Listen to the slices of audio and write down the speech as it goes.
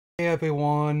Hey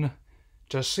everyone,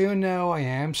 just so you know, I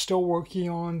am still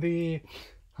working on the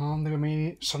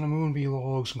remaining Sun and Moon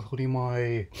vlogs, including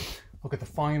my look at the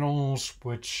finals,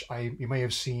 which you may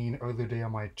have seen earlier today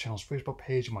on my channel's Facebook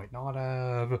page. You might not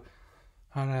have,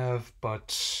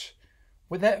 but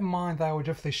with that in mind, I would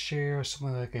definitely share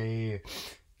something like a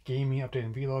gaming update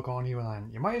and vlog on you,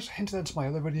 and you might have hinted at some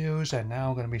of my other videos, and now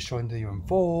I'm going to be showing to you in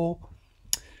full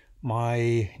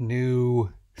my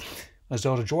new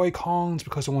Zelda Joy-Cons,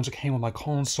 because the ones that came with my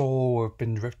console have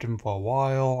been drifting for a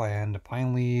while, and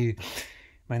finally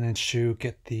managed to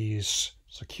get these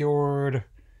secured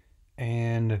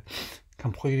and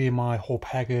completing my whole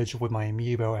package with my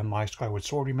Amiibo and my Skyward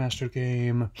Sword Remastered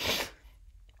game.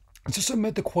 To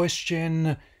submit the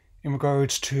question in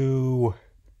regards to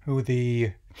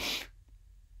when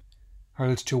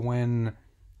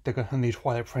the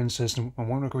Twilight Princess and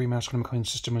when the remaster is going to be coming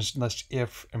system is less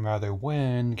if and rather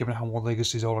when, given how more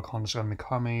Legacy Zelda content is going to be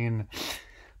coming.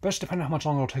 But depending on how much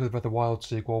longer it'll take with Breath of the Wild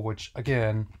sequel, which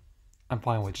again, I'm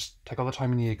fine with. Just take all the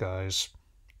time you need, guys.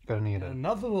 You're gonna need it.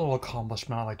 Another little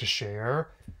accomplishment I'd like to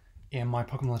share in my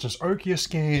Pokemon Legends Arceus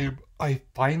game, I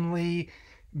finally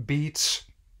beat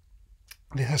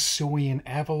the Hisuian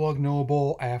Avalugg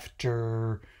Noble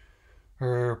after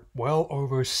well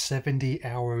over 70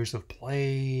 hours of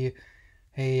play.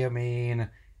 Hey, I mean,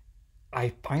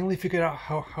 I finally figured out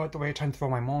how at the right time to throw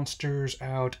my monsters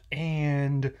out,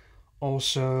 and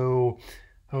also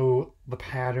the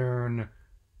pattern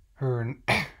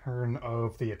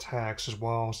of the attacks as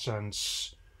well,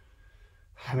 since,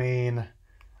 I mean,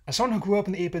 as someone who grew up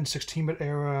in the 8-bit 16-bit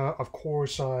era, of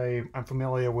course I'm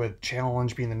familiar with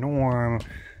challenge being the norm,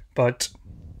 but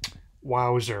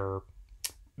wowzer.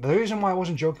 The reason why I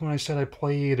wasn't joking when I said I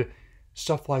played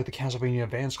stuff like the Castlevania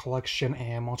Advance Collection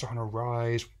and Monster Hunter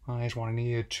Rise when I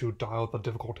needed to dial the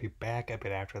difficulty back a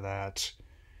bit after that.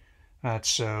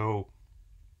 So,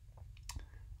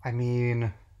 I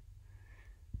mean,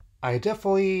 I'm going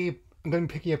to be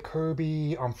picking up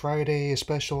Kirby on Friday,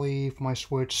 especially for my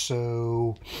Switch,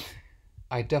 so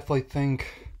I definitely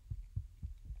think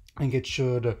it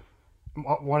should.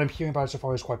 What I'm hearing about it so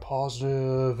far is quite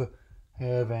positive,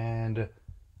 and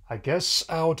I guess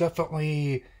I'll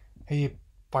definitely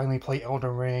finally play Elden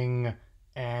Ring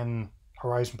and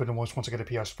Horizon Forbidden West once I get a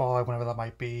PS5, whenever that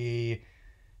might be.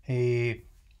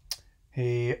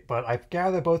 But I've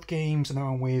gathered both games in their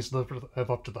own ways live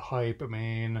up to the hype, I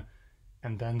mean,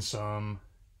 and then some.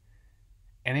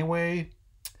 Anyway,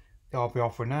 that'll be all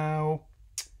for now.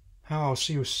 I'll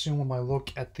see you soon with my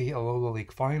look at the Alola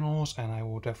League Finals, and I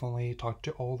will definitely talk to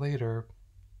you all later.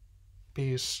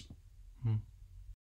 Peace.